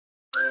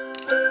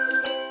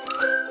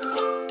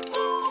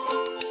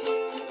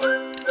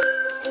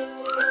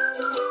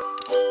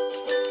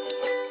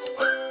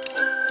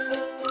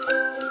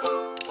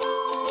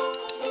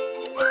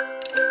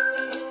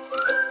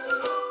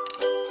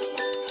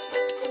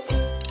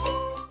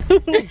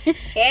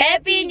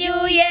Happy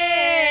New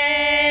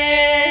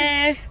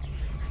Year!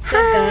 So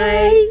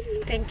guys,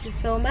 thank you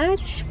so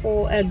much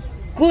for a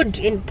good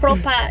and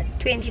proper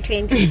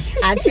 2020.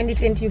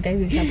 2020, you guys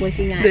were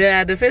supporting us.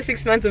 The first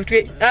 6 months of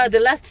the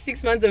last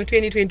 6 months of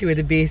 2020 were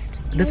the best.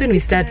 That's when we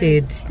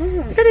started.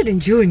 We started in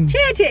June.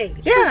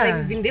 Chitchat. Yeah, like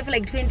we've been there for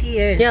like 20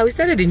 years. Yeah, we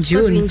started in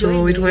June,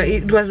 so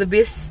it was the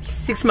best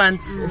 6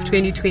 months of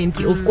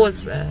 2020. Of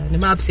course, the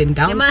ups and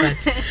downs,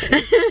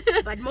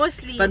 but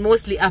mostly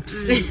ups.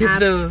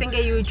 So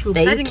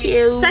YouTube. Starting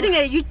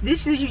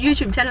this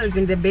YouTube channel has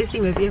been the best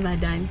thing we've ever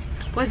done.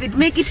 Because it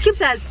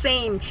keeps us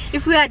sane.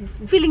 If we are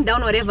feeling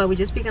down or whatever, we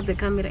just pick up the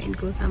camera and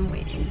go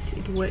somewhere, and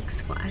it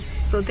works for us.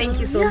 So thank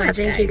you so much.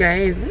 Thank you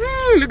guys.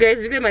 Look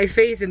at my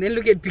face and then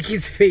look at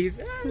Picky's face.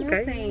 It's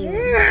nothing.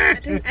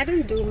 I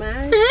didn't do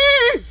much.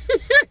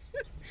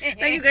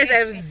 Like you guys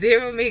have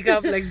zero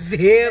makeup, like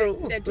zero.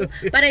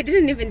 But I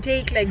didn't even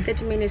take like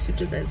 30 minutes to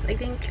do this. I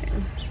think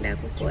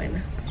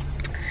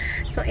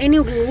so.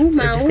 Anywho,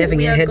 so just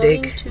having a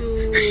headache.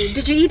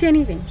 Did you eat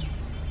anything?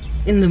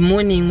 In the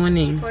morning.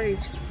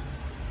 Porridge.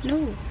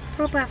 No,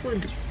 proper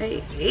food.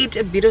 I ate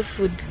a bit of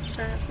food.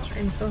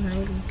 I'm so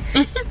hungry.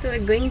 So we're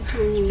going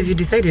to... Have you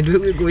decided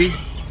where we're going?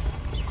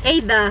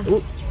 Either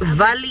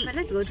Vali. But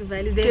let's go to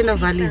Vali. 10 of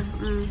Valleys.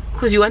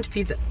 Because you want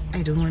pizza.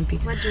 I don't want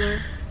pizza. What do you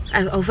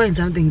want? I'll find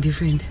something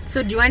different.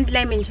 So do you want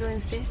lime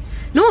insurance there?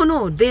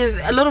 No, they have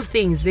a lot of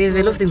things. They have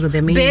a lot of things on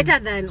their menu. Better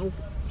than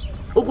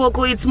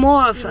Ukoko, it's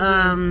more of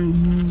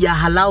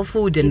halal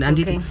food and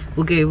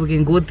okay, we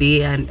can go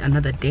there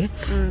another day.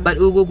 But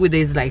Ukoko,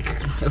 there's like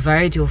a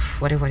variety of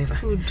whatever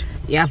food.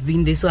 Yeah, I've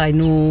been there, so I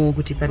know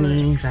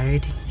Kutipani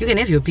variety. You can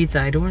have your pizza.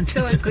 I don't want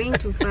pizza. So we're going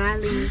to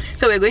Vali.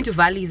 So we're going to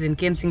Vali's in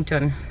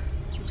Kensington.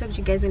 What do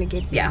you guys want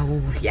to get there?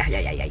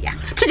 Yeah.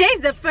 Today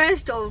is the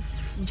 1st of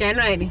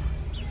January,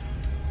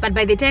 but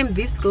by the time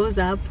this goes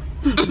up,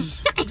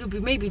 it will be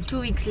maybe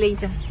 2 weeks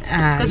later,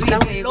 because we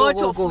have a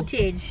lot of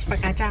footage.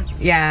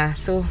 Yeah,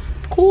 so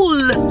cool.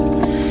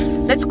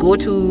 Let's go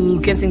to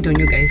Kensington,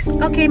 you guys.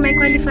 Okay, my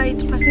qualified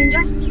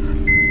passenger.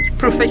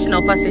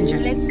 Professional passenger.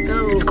 Let's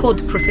go. It's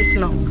called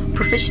professional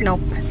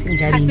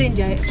passenger.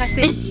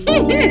 Passenging.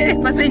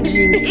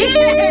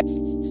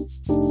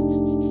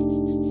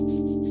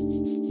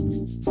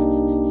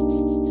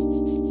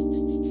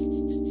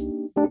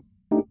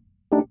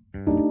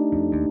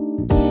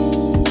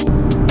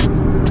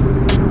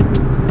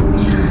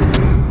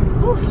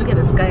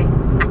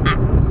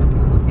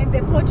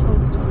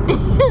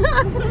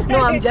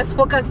 No, I'm just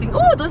focusing.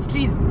 Oh, those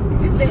trees. Is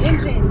this the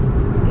entrance?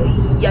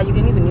 Yeah, you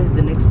can even use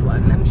the next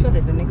one. I'm sure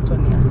there's a next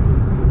one here.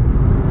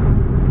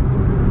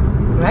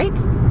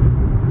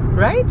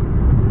 Right?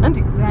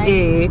 Auntie? Right.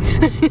 Yeah.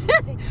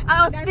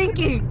 I was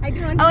thinking. I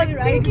didn't want to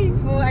right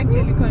before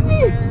actually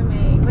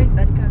confirming. Where's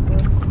that car going?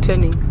 It's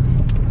turning.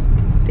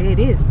 There it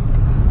is.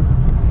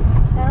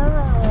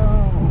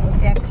 Oh,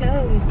 they're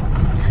closed.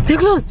 They're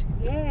closed?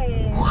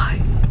 Yeah. Why?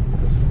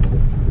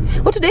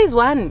 Well, today is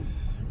one.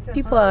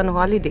 People are on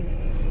holiday.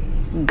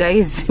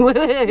 Guys,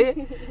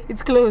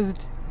 it's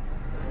closed.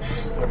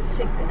 Let's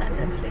check the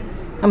other place.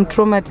 I'm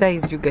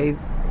traumatized, you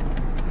guys.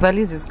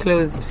 Vali's is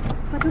closed.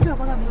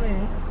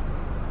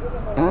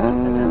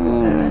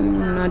 I'm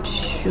not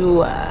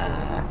sure.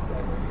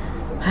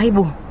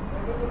 Haibo.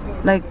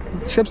 Like,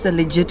 shops are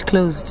legit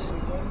closed.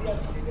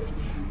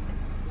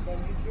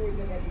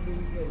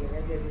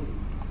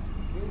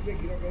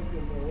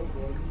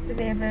 Do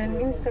they have an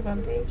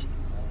Instagram page?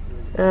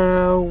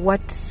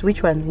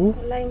 Which one? Who?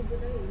 Line.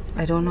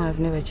 I don't know, I've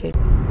never checked.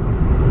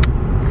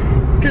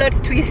 Plot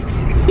twist.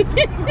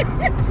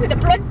 The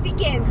plot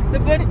thickens. The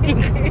plot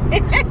thickens.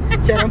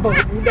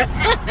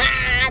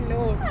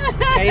 No.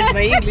 Guys,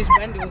 my English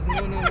band was no.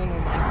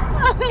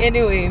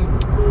 Anyway,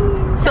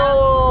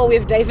 so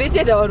we've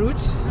diverted our route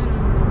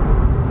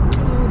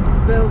to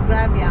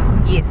Belgravia.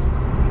 Yes.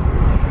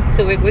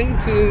 So we're going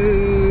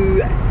to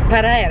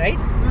Pariah, right?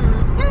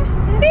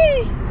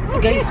 Hey, the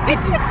guy is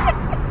speeding.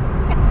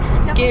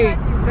 Scary.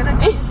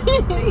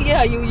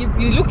 Yeah,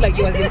 you look like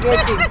you wasn't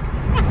watching.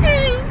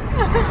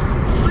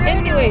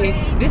 Anyway,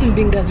 these are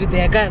bingers with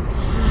their cars.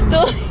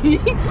 So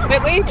we're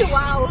going to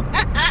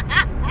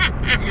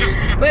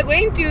we're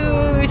going to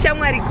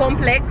Shamwari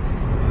Complex.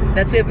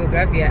 That's where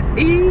Belgravia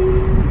is.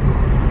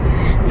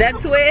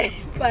 That's where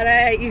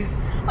Pariah is.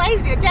 Why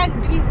is your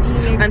tongue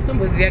twisting? And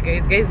somebody's there,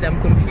 guys, I'm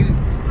confused.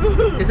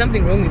 There's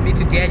something wrong with me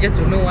today. I just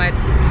don't know what.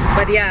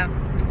 But yeah,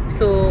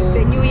 so it's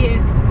the new year.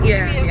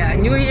 Yeah,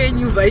 new year,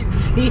 new vibes.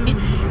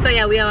 So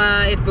yeah, we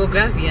are at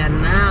Belgravia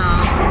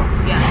now.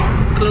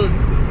 Yeah, it's closed.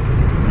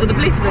 Well, the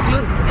places are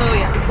closed, so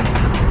yeah.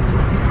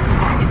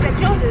 It's the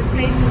closest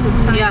place we could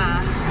find. Yeah,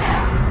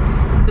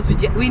 because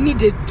we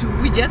needed to.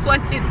 We just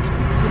wanted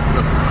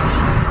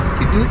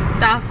to do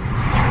stuff.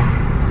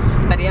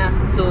 But yeah,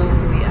 so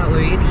we are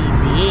already there.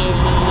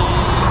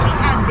 We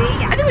are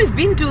there.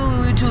 been to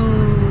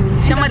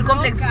Shamad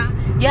Complex.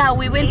 Yeah,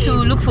 we went to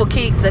look for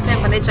cakes that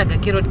time. And they tried a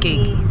carrot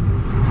cake.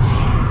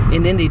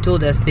 And then they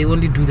told us they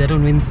only do that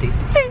on Wednesdays.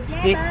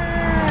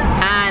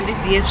 And this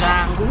is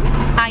Rangu.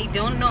 I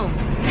don't know.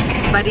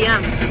 But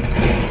yeah.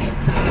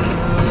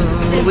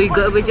 So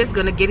we're just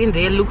gonna get in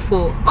there, look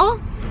for.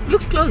 Oh,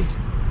 looks closed.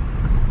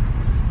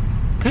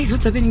 Guys,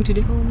 what's happening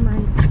today? Oh my.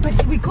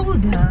 But we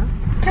called her.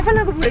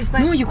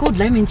 No, you called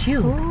Lime and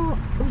Chill. Oh,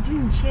 we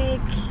didn't check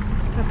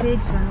her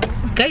page now.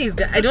 Guys,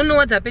 I don't know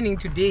what's happening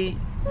today.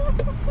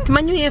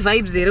 New Year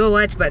vibes zero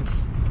watch, but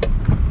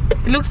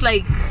it looks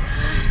like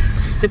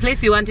the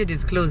place we wanted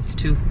is closed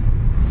too.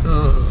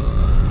 So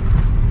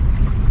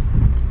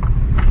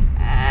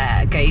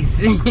guys.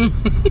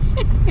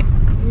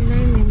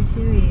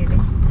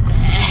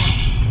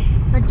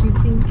 What do you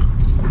think?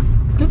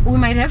 We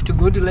might have to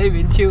go to Live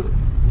and Chill.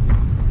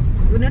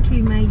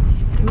 We might.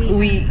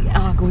 We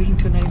are going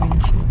to Live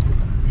and Chill.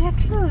 They're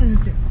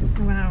closed.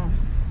 Wow.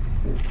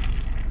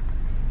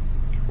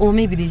 Or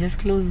maybe they're just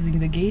closing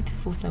the gate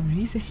for some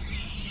reason.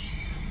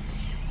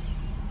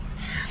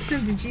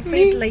 Did she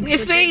faith like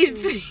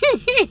faith?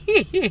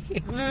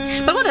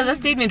 But what does that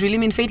statement really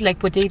mean? Faith like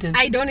potatoes?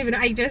 I don't even know.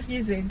 I just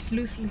use it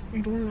loosely. I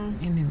don't know.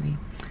 Anyway,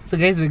 so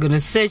guys, we're gonna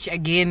search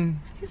again.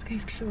 This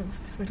guy's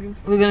closed for real.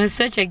 We're gonna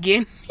search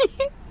again.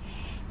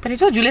 But I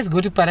told you, let's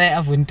go to Pariah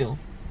Avondale.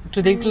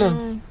 Do they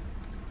close?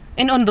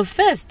 And on the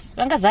 1st,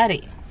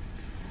 Wangazare.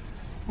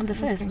 On the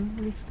 1st. Okay,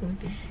 let's go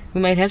there. We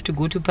might have to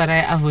go to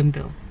Pariah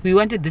Avondale. We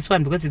wanted this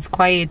one because it's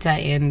quieter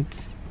and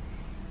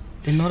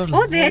they're not a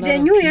lot. Oh, they had a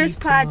New Year's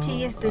party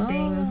yesterday.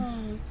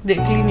 Oh,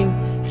 they're cleaning.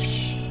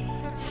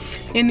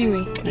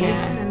 Anyway,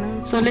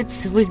 yeah. So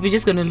we're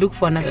just gonna look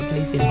for another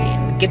place in there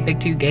and get back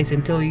to you guys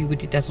and tell you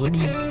what it has with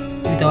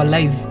our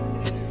lives.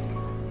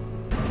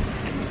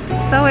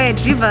 So we're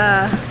at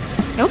River.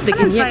 I hope they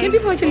can hear. Can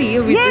people actually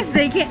hear me? Yes,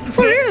 they can.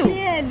 For real?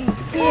 Clearly.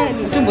 We're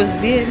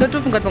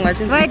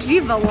at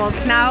River Walk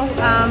now,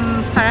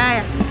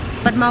 Pariah.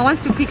 But Ma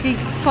wants to quickly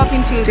pop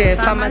into the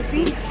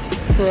pharmacy.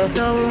 So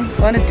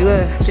I want to do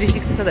a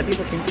 360 so that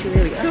people can see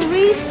where we are.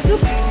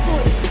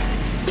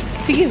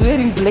 Piggy is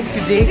wearing black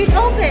today. Is it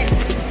open?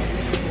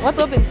 What's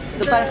open?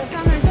 The pharmacy.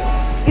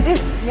 It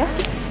is, yeah.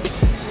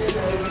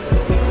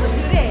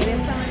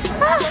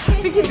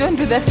 Piggy, don't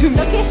do that to me.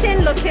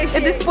 Location.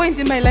 At this point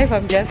in my life, I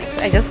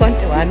just want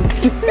to run.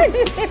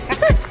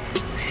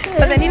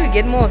 But I need to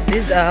get more of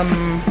these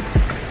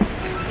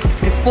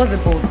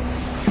disposables.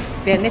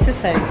 They are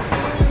necessary.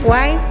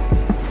 Why?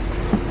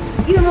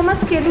 You know, Mama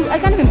Skelu, I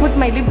can't even put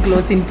my lip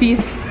gloss in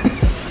peace.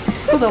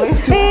 Because I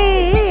have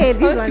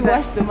to,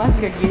 wash the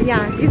mask again.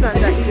 Yeah, this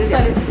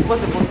one is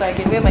disposable, so I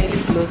can wear my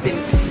lip gloss in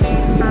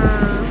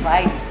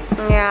fine.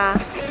 Yeah.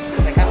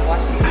 Because I can't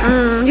wash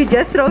it. You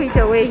just throw it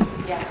away.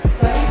 Yeah.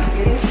 So I need to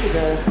get into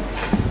the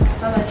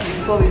pharmacy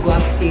before we go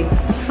upstairs.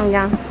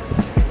 Yeah.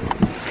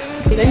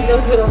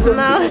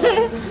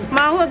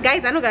 No,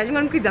 guys, I'm not going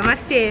to quit the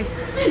stairs.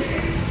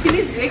 She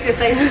needs to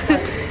exercise.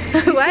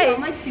 Why? How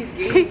much she's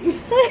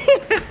gaining.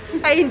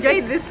 I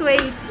enjoy this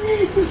weight.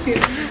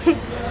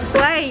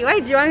 Why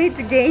do you want me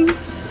to gain?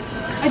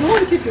 I don't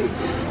want you to.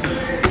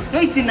 No,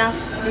 it's enough.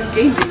 You've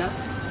gained enough.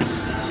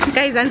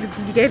 Guys,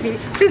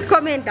 please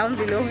comment down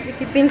below if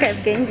you think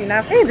I've gained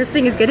enough. Hey, this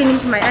thing is getting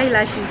into my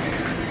eyelashes.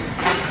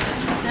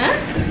 Huh?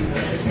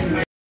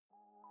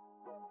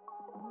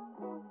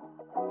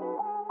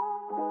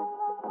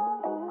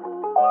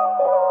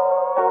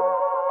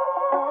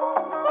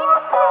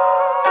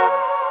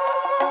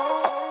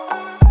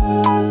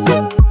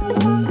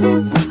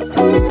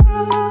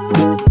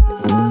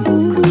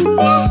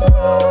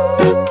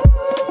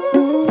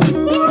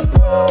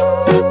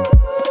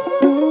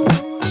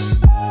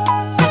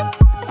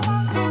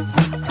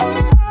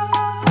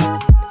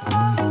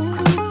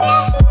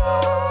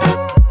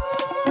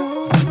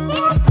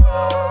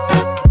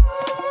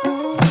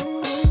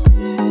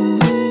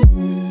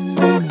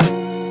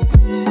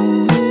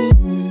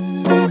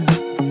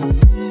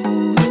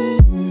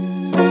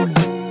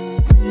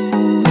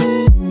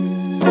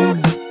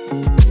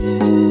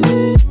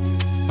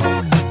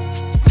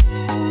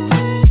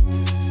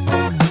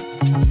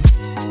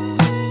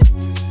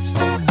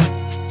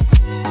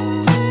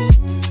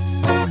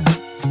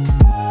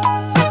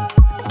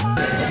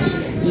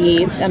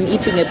 I'm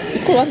eating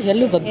it's called what?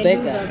 Yellow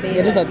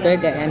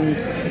burger and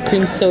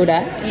cream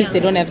soda. Since they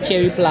don't have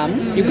cherry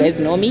plum, you guys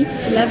know me.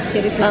 She loves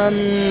cherry plum.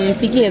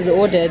 Piggy has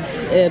ordered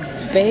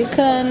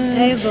bacon,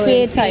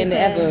 feta, and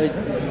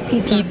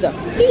pizza.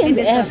 In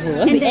the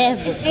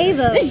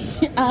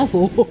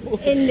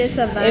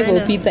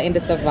savannah. Pizza in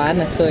the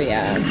savannah. So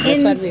yeah,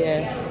 that's what we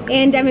are.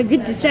 And I'm a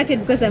bit distracted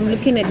because I'm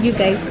looking at you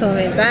guys'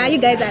 comments. You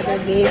guys are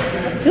the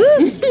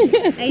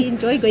best. I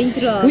enjoy going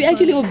through we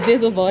actually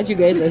obsess over what you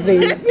guys are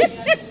saying.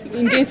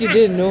 In case you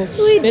didn't know,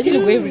 we actually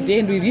go every day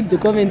and we read the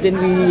comments and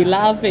we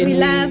laugh and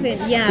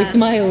we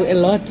smile a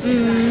lot.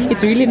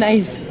 It's really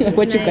nice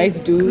what you guys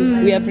do.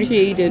 We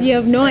appreciate it. You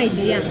have no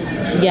idea.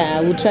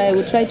 Yeah, we'll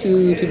try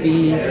to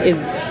be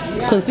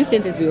as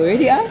consistent as we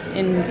already are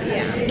and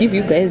give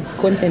you guys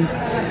content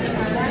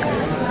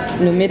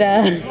no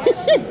matter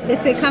the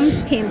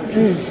circumstance.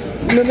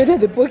 No matter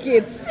the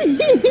pockets.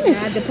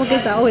 Yeah, the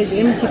pockets are always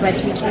empty, but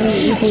we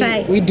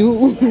try. We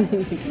do.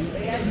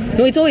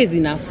 No, it's always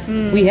enough.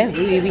 We have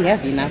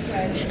enough.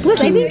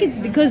 Because I think it's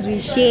because we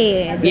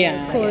share the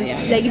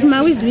costs. Like if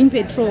Mau is doing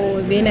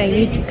petrol, then I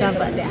need to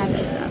cover the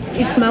other stuff.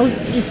 If Mau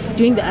is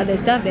doing the other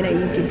stuff, then I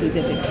need to do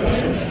the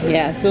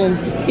petrol. So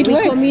it we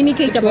works.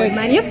 Communicate about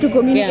money. You have to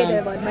communicate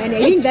about money. I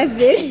think that's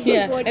very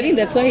important. I think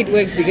that's why it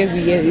works, because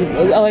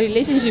our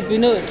relationship, you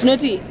know,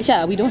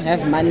 we don't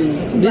have money.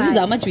 This is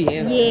how much we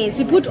have. Yes,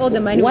 we put all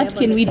the money. What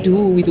can we do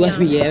with what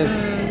we have?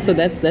 So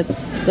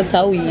that's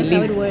how we live.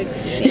 How it works.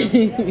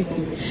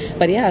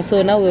 But yeah,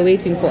 so now we're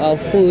waiting for our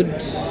food.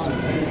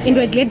 And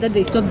we're glad that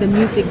they stopped the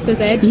music, because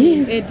I had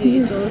to edit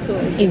it also.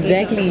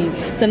 Exactly.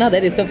 So now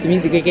that they stopped the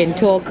music, we can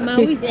talk. Mau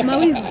is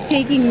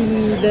taking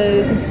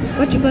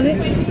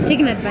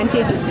taking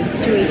advantage of the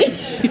situation.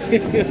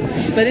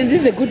 But then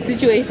this is a good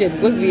situation,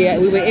 because we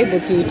were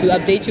able to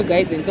update you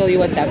guys and tell you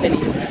what's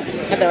happening.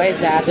 Otherwise,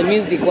 the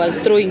music was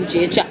throwing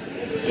Chitchat.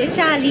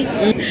 Charlie.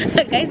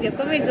 Guys, your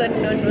comments on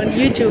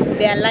YouTube,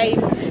 they are live.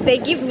 They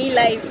give me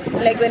life.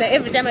 Like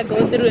every time I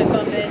go through a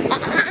comment.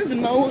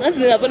 Oh,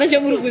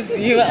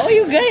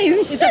 you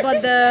guys. It's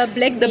about the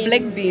black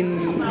bean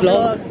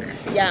vlog.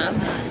 Yeah.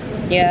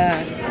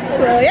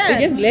 So we're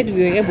just glad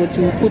we were able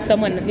to put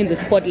someone in the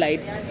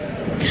spotlight.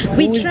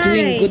 Who's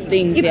doing good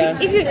things.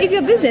 If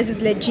your business is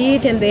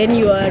legit and then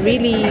you are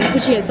really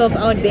pushing yourself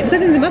out there,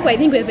 because in Zimbabwe I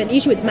think we have an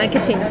issue with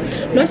marketing.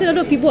 Not a lot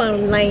of people are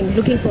online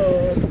looking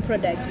for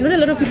products. Not a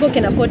lot of people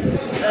can afford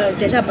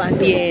data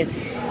bundles.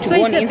 Yes. To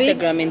go on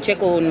Instagram and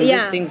check on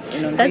these things.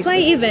 That's why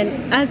even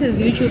us as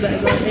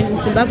YouTubers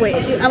in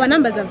Zimbabwe, our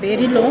numbers are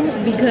very low,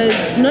 because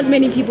not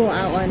many people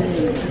are on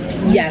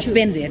YouTube.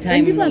 Spend their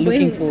time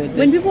looking for this.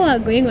 When people are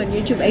going on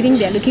YouTube, I think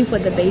they're looking for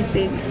the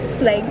basics,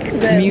 like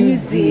the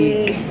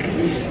music,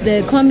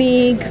 the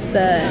comics,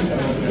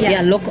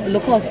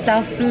 local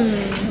stuff.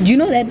 You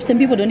know that some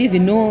people don't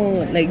even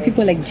know, like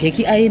people like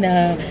Jackie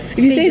Aina. If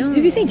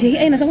you say Jackie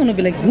Aina, someone will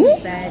be like, who?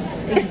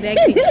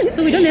 Exactly.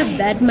 So we don't have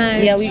that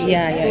much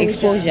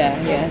exposure.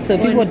 So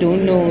people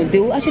don't know. They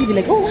will actually be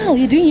like, oh wow,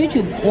 you're doing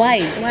YouTube.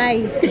 Why?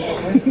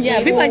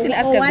 People actually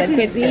ask us that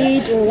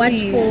question.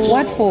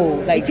 What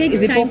for? Like,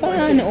 is it for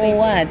fun or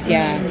what?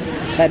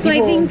 But so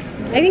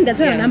I think that's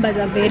why our numbers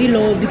are very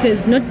low,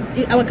 because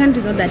our country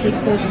is not that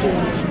exposed to.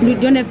 We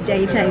don't have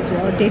data as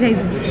well. Data is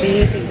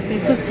very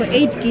expensive. Because for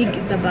 8 gig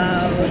it's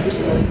about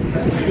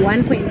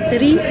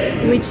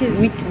 1.3, which is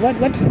what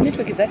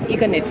network is that?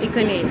 Ethernet.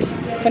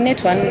 For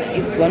net one,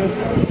 it's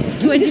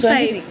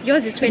 25.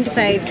 Yours is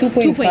 25.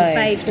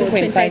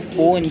 2.5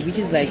 bond, which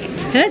is like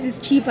hers is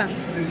cheaper,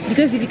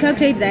 because if you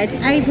calculate that,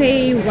 I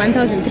pay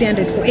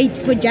 1,300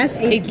 for just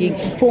 8 gig.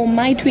 For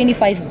my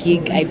 25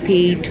 gig, I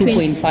pay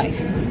 2.5.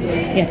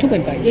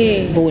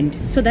 2.5 bond.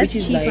 So that's which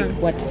is cheaper. like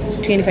what,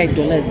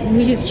 $25,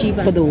 which is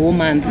cheaper for the whole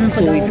month.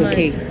 So it's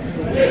okay.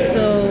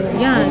 So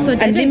so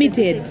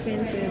unlimited.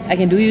 I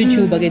can do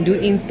YouTube, I can do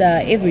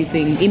Insta,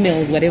 everything,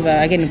 emails, whatever.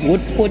 I can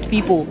hotspot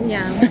people.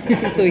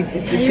 So it's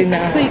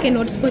enough. So you can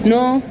hotspot?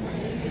 No,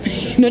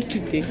 not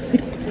today.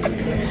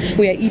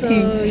 We are eating.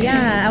 So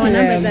our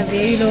numbers are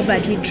very low,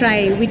 but we try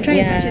as much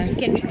as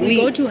we can. We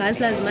go to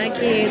hustlers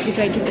markets, we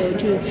try to go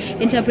to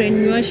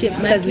entrepreneurship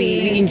markets. Because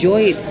we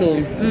enjoy it, so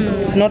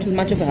it's not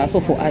much of a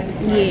hassle for us.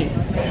 Yes.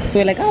 So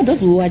we're like,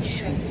 just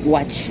watch.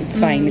 It's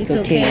fine, it's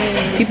okay.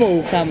 People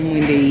will come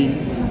when they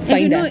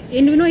find us.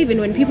 And even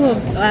when people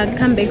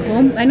come back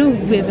home, I know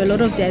we have a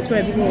lot of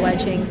diaspora people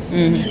watching.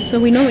 So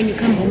we know when you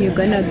come home, you're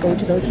gonna go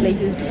to those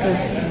places,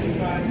 because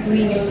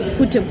we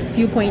put a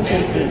few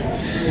pointers there.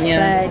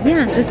 But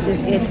that's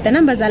just it. The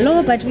numbers are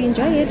low, but we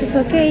enjoy it. It's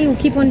okay. We'll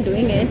keep on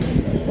doing it.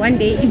 One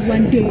day is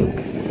one day.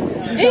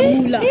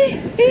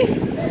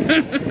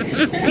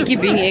 We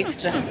keep being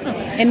extra.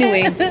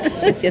 Anyway,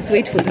 let's just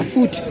wait for the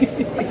food.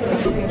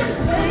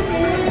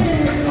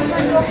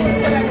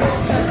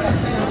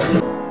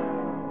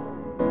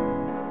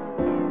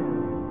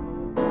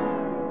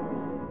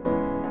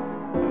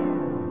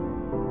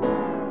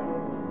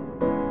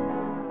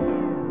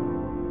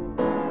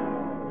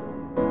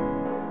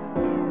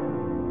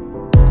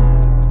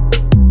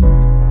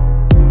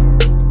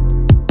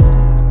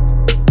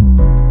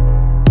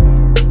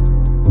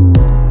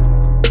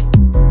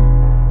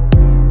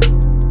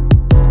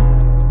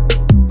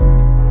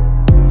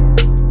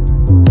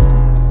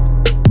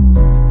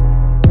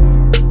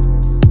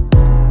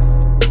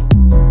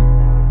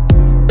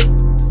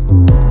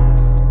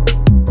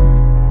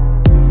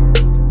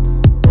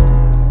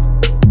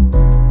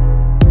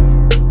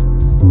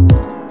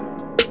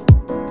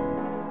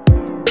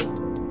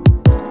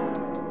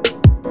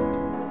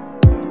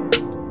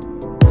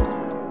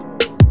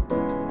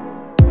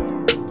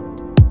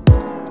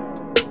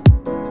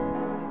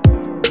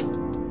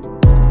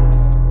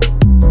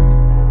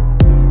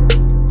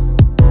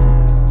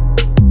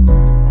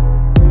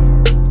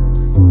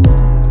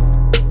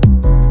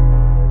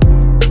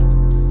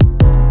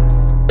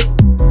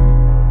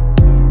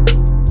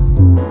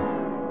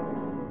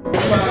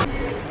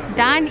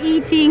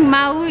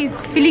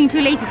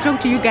 talk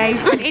to you guys.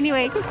 But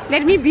anyway,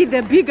 let me be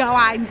the bigger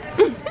one.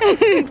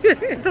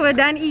 So we're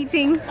done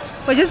eating.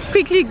 We're just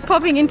quickly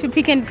popping into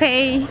Pick and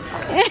Pay.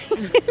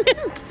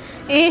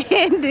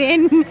 and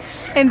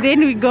then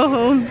we go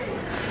home.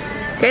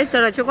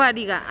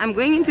 I'm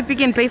going into Pick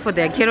and Pay for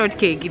their carrot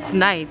cake. It's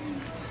nice.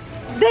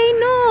 They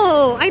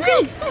know. I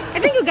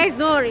think you guys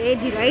know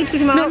already, right?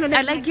 No,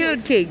 I like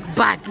carrot cake,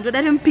 but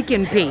I don't Pick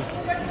and Pay.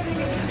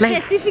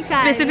 Like,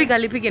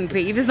 specifically Pick and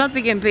Pay. If it's not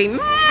Pick and Pay,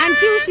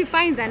 until she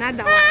finds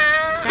another one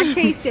that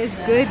tastes as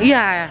good.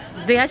 Yeah,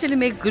 they actually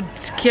make good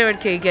carrot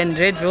cake and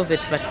red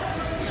velvet, but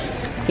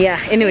yeah.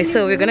 Anyway,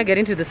 so we're gonna get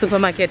into the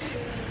supermarket.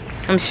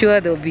 I'm sure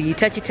there'll be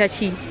touchy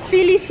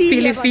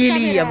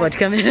feely about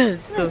cameras.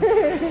 So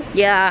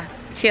yeah,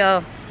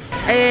 chill.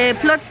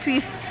 Plot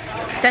twist.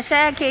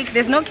 Tashaya cake,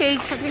 there's no cake.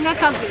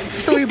 Cabbage.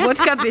 So we bought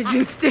cabbage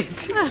instead.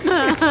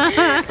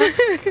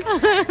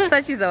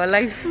 Such is our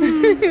life.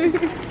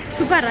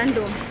 Super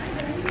random.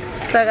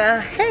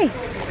 So, hey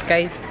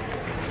guys,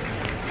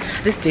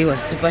 this day was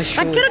super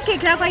short. But carrot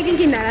cake, I think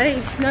in Narare,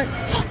 it's not.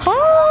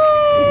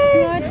 Oh, it's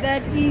not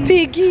that easy.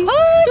 Piggy.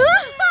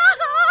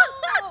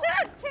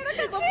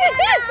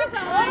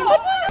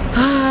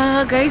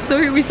 Guys,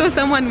 sorry, we saw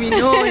someone we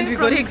know and we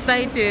got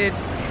excited.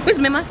 Where's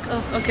my mask?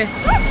 Oh, okay.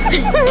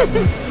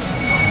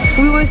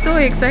 We were so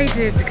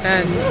excited,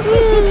 Khan.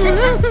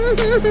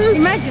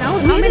 Imagine,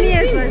 how many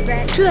years was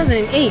that?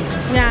 2008.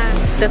 Yeah.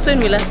 That's when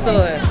we last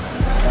saw her.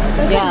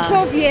 Yeah.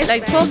 12 years.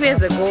 Like 12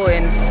 years ago,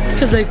 and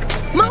she was like,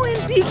 Mao and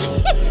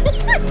Vicky.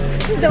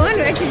 The one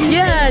who actually.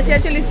 Yeah, she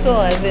actually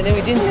saw us, and then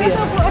we didn't see her.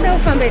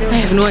 I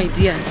have no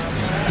idea.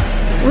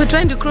 We're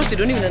trying to cross, we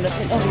don't even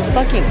understand. Oh, we're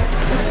parking.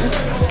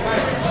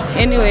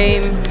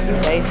 Anyway,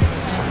 guys.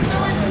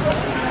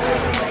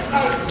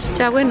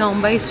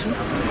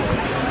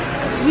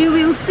 We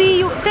will see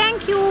you.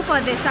 Thank you for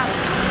the sub.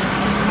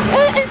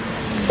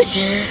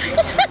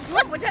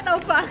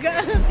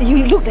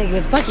 You look like he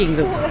was parking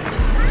though.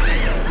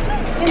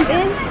 And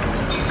then?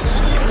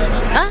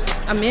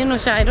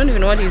 I don't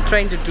even know what he's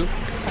trying to do.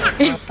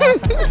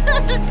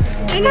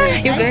 Anyway,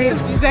 you guys.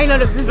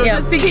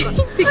 Yeah,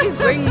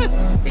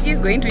 Piggy's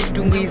going to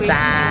Itumbuiza.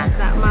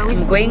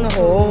 I'm going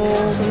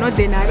home. To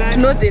Northern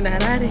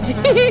Harare.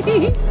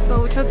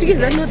 So Piggy, is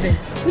that Northern?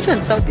 Which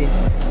one's Southern?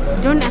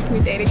 Don't ask me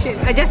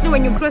directions. I just know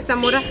when you cross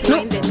Samora,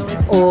 no. In the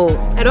north. Oh.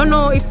 I don't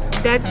know if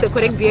that's the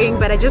correct bearing,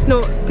 but I just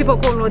know people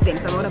call Northern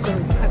Samora because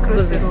it's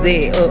across the road.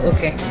 There. Oh,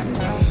 okay.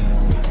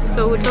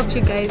 So we'll talk to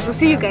you guys. We'll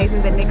see you guys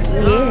in the next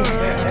vlog.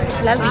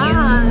 Yes. Love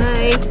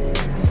you. Bye.